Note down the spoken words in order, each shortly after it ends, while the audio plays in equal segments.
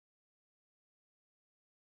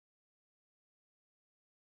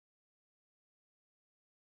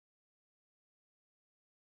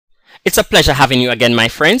It's a pleasure having you again, my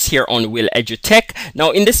friends, here on Will EduTech. Now,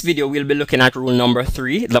 in this video, we'll be looking at rule number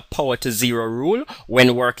 3, the power to 0 rule,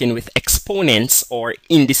 when working with exponents or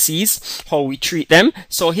indices, how we treat them.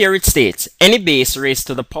 So here it states, any base raised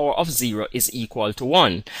to the power of 0 is equal to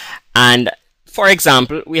 1. And for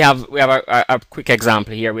example, we have a quick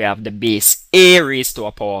example here. We have the base a raised to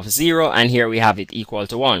a power of 0, and here we have it equal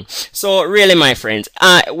to 1. So really, my friends,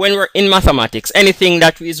 when we're in mathematics, anything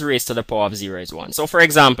that is raised to the power of 0 is 1. So for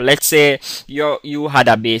example, let's say you had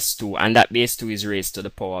a base 2, and that base 2 is raised to the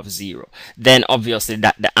power of 0. Then obviously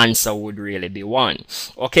that the answer would really be 1.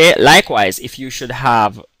 Okay, likewise, if you should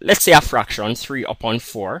have, let's say, a fraction 3 upon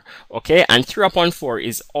 4, okay, and 3 upon 4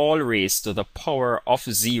 is all raised to the power of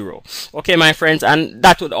 0. Okay, my friends, and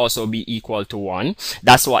that would also be equal to 1.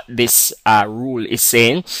 That's what this rule is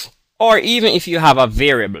saying. Or even if you have a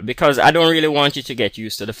variable, because I don't really want you to get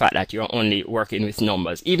used to the fact that you're only working with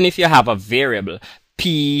numbers. Even if you have a variable,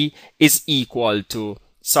 p is equal to,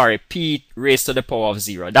 p raised to the power of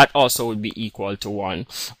 0, that also would be equal to 1.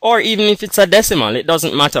 Or even if it's a decimal, it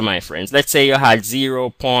doesn't matter, my friends. Let's say you had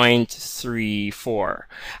 0.34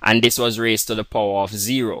 and this was raised to the power of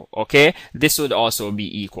 0, okay? This would also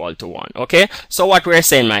be equal to 1, okay? So what we're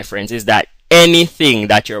saying, my friends, is that anything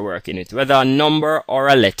that you're working with, whether a number or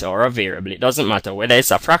a letter or a variable, it doesn't matter whether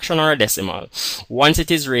it's a fraction or a decimal, once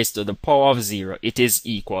it is raised to the power of 0, it is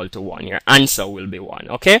equal to 1. Your answer will be 1.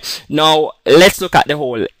 Okay, now let's look at the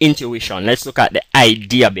whole intuition. Let's look at the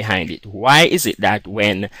idea behind it. Why is it that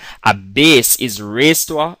when a base is raised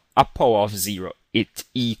to a power of 0, it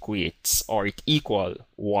equates or it equals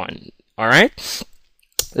 1? All right,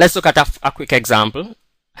 let's look at a quick example.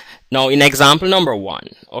 Now, in example number 1,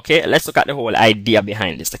 okay, let's look at the whole idea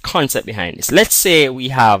behind this, the concept behind this. Let's say we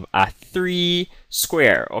have a 3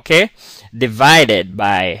 square, okay, divided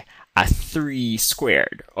by a 3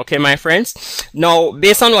 squared. Okay, my friends. Now,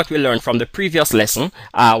 based on what we learned from the previous lesson,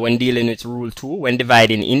 when dealing with rule 2, when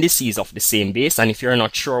dividing indices of the same base, and if you're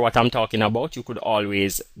not sure what I'm talking about, you could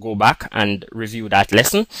always go back and review that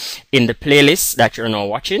lesson in the playlist that you're now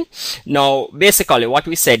watching. Now, basically what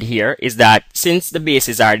we said here is that since the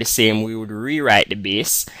bases are the same, we would rewrite the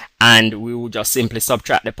base and we would just simply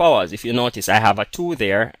subtract the powers. If you notice, I have a 2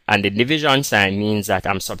 there, and the division sign means that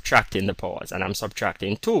I'm subtracting the powers, and I'm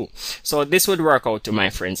subtracting 2. So this would work out to,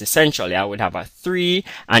 my friends, essentially I would have a 3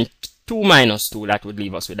 and 2 minus 2, that would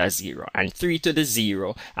leave us with a 0, and 3 to the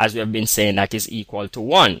 0, as we have been saying, that is equal to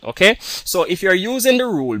 1. Okay, so if you're using the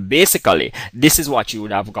rule, basically this is what you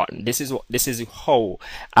would have gotten. This is how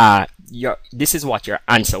this is what your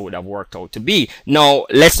answer would have worked out to be. Now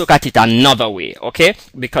let's look at it another way, okay,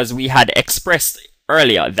 because we had expressed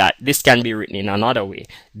earlier that this can be written in another way.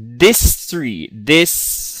 This 3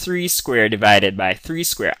 square divided by 3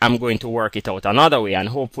 square, I'm going to work it out another way, and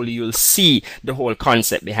hopefully you'll see the whole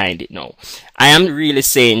concept behind it now. I am really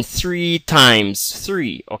saying 3 times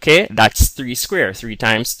 3, okay? That's 3 square, 3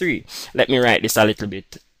 times 3. Let me write this a little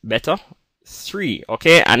bit better. 3,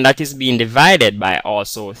 okay, and that is being divided by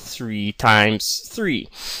also 3 times 3.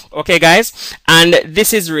 Okay, guys, and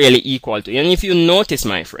this is really equal to, and if you notice,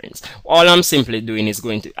 my friends, all I'm simply doing is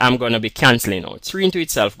I'm going to be cancelling out. 3 into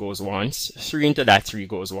itself goes once, 3 into that 3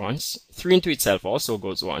 goes once, 3 into itself also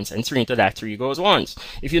goes once, and 3 into that 3 goes once.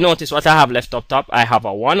 If you notice what I have left up top, I have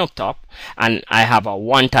a 1 up top, and I have a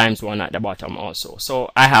 1 times 1 at the bottom also.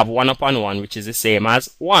 So I have 1 upon 1, which is the same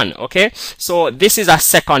as 1. Okay, so this is a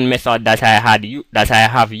second method that I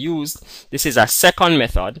have used. This is a second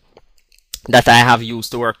method that I have used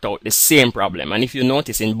to work out the same problem. And if you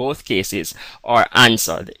notice, in both cases, our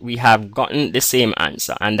answer, we have gotten the same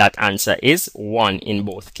answer, and that answer is 1 in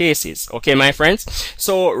both cases. Okay, my friends,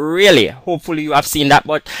 so really, hopefully you have seen that.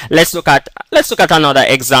 But let's look at another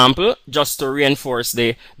example just to reinforce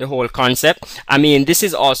the whole concept. I mean, this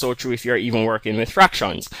is also true if you're even working with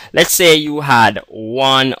fractions. Let's say you had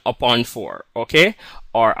 1 upon 4, okay,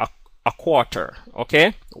 or a quarter,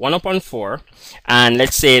 okay, 1 upon 4, and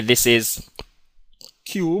let's say this is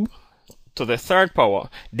cube to the 3rd power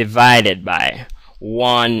divided by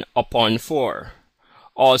 1 upon 4,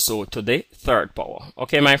 also to the 3rd power.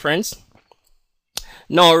 Okay, my friends.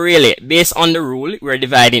 Now really, based on the rule, we're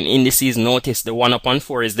dividing indices. Notice the 1 upon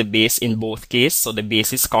 4 is the base in both cases, so the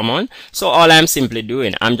base is common. So all I'm simply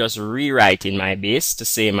doing, I'm just rewriting my base to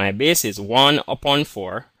say my base is 1 upon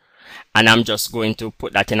 4, and I'm just going to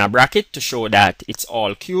put that in a bracket to show that it's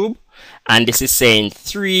all cube. And this is saying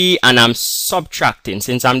 3, and I'm subtracting.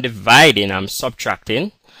 Since I'm dividing, I'm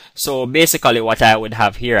subtracting. So basically what I would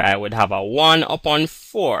have here, I would have a 1 upon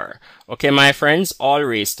 4. Okay, my friends, all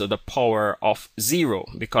raised to the power of 0,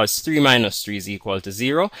 because 3 minus 3 is equal to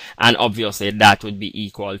 0, and obviously that would be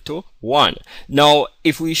equal to 1. Now,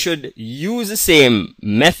 if we should use the same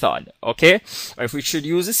method, okay, or if we should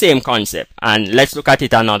use the same concept, and let's look at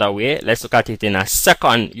it another way, let's look at it in a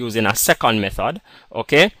second, using a second method,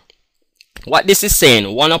 okay. What this is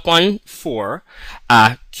saying, 1 upon 4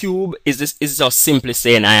 cube is just simply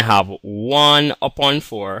saying I have 1 upon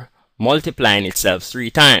 4 multiplying itself 3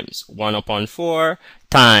 times. 1 upon 4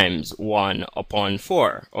 times 1 upon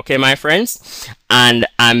 4. Okay, my friends? And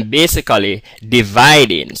I'm basically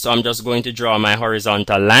dividing. So I'm just going to draw my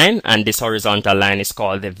horizontal line, and this horizontal line is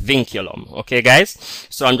called the vinculum. Okay, guys?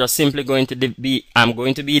 So I'm just simply going to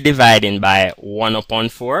be dividing by 1 upon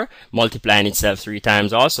 4, multiplying itself 3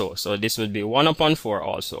 times also. So this would be 1 upon 4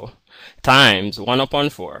 also, times 1 upon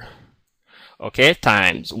 4. Okay,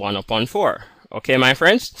 times 1 upon 4. Okay, my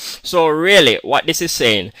friends. So really, what this is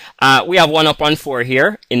saying, we have 1 upon 4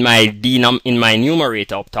 here in my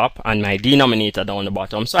numerator up top and my denominator down the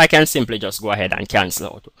bottom. So I can simply just go ahead and cancel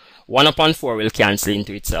out. 1 upon 4 will cancel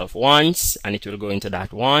into itself once, and it will go into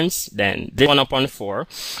that once. Then this 1 upon 4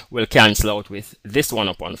 will cancel out with this 1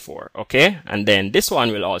 upon 4. Okay, and then this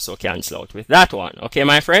one will also cancel out with that one. Okay,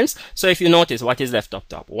 my friends. So if you notice, what is left up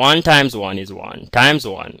top? 1 times 1 is 1 times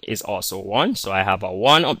 1 is also 1. So I have a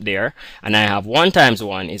 1 up there, and I have 1 times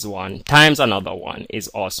 1 is 1 times another 1 is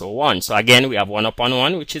also 1. So again, we have 1 upon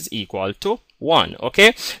 1, which is equal to 1.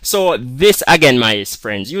 Okay, so this again, my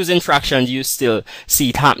friends, using fractions, you still see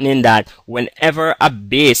it happening that whenever a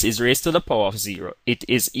base is raised to the power of 0, it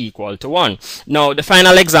is equal to 1. Now, the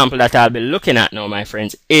final example that I'll be looking at now, my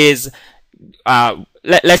friends, is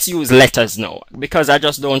let's use letters now, because I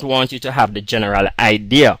just don't want you to have the general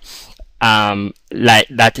idea like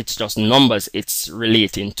that it's just numbers it's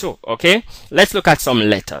relating to. Okay, let's look at some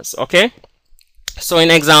letters. Okay, so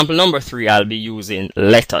in example number 3, I'll be using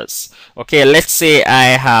letters. Okay, let's say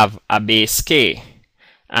I have a base k,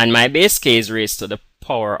 and my base k is raised to the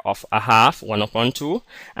power of a half, 1 upon 2,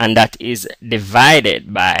 and that is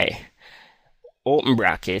divided by, open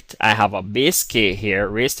bracket, I have a base k here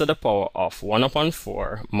raised to the power of 1 upon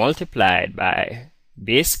 4 multiplied by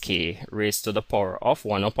base k raised to the power of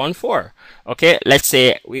 1 upon 4. Okay, let's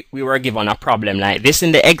say we were given a problem like this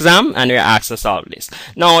in the exam, and we're asked to solve this.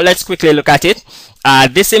 Now, let's quickly look at it.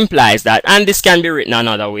 This implies that, and this can be written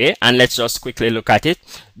another way, and let's just quickly look at it.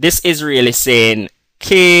 This is really saying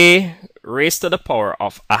k raised to the power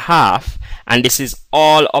of a half, and this is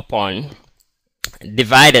all upon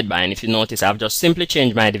divided by, and if you notice, I've just simply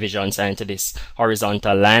changed my division sign to this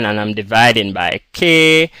horizontal line, and I'm dividing by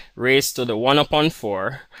k raised to the 1 upon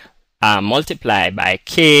 4 multiplied by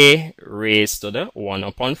k raised to the 1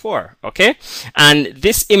 upon 4. Okay, and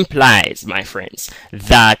this implies, my friends,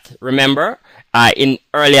 that, remember, in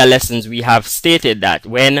earlier lessons we have stated that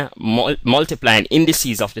when multiplying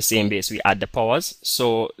indices of the same base, we add the powers.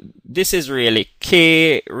 So this is really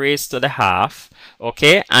k raised to the half.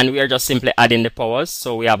 Okay, and we are just simply adding the powers.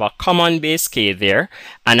 So we have a common base k there,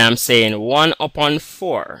 and I'm saying 1 upon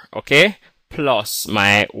 4, okay, plus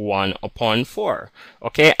my 1 upon 4.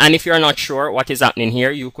 Okay, and if you're not sure what is happening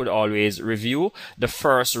here, you could always review the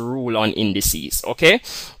first rule on indices, okay,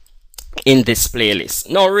 in this playlist.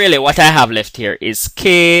 Now, really, what I have left here is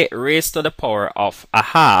k raised to the power of a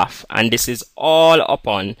half, and this is all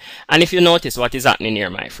upon, and if you notice what is happening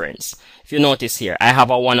here, my friends, if you notice here, I have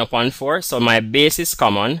a 1 upon 4, so my base is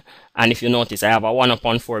common, and if you notice, I have a 1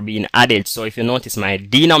 upon 4 being added. So if you notice, my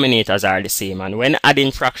denominators are the same, and when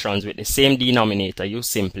adding fractions with the same denominator, you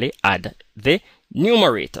simply add the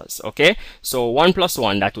numerators. Okay, so 1 plus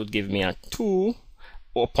 1, that would give me a 2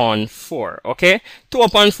 upon 4. Okay, 2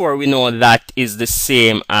 upon 4, we know that is the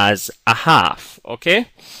same as a half. Okay,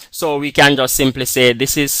 so we can just simply say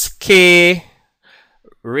this is k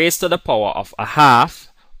raised to the power of a half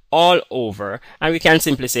all over, and we can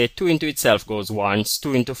simply say 2 into itself goes once,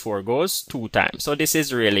 2 into 4 goes 2 times. So this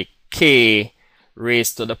is really k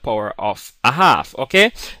raised to the power of a half.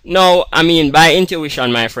 Okay, now, I mean, by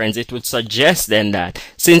intuition, my friends, it would suggest then that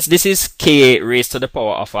since this is k raised to the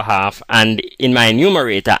power of a half and in my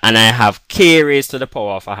numerator, and I have k raised to the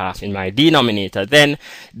power of a half in my denominator, then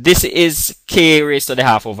this is k raised to the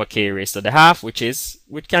half over k raised to the half, which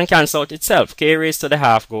can cancel out itself. K raised to the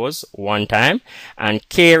half goes 1 time, and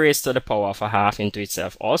k raised to the power of a half into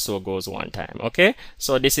itself also goes 1 time. Okay,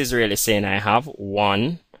 so this is really saying I have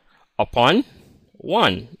 1 upon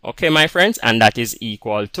 1. Okay, my friends, and that is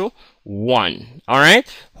equal to 1. All right,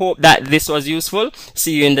 hope that this was useful.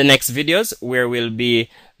 See you in the next videos, where we'll be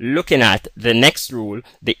looking at the next rule,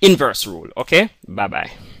 the inverse rule. Okay, bye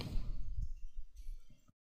bye.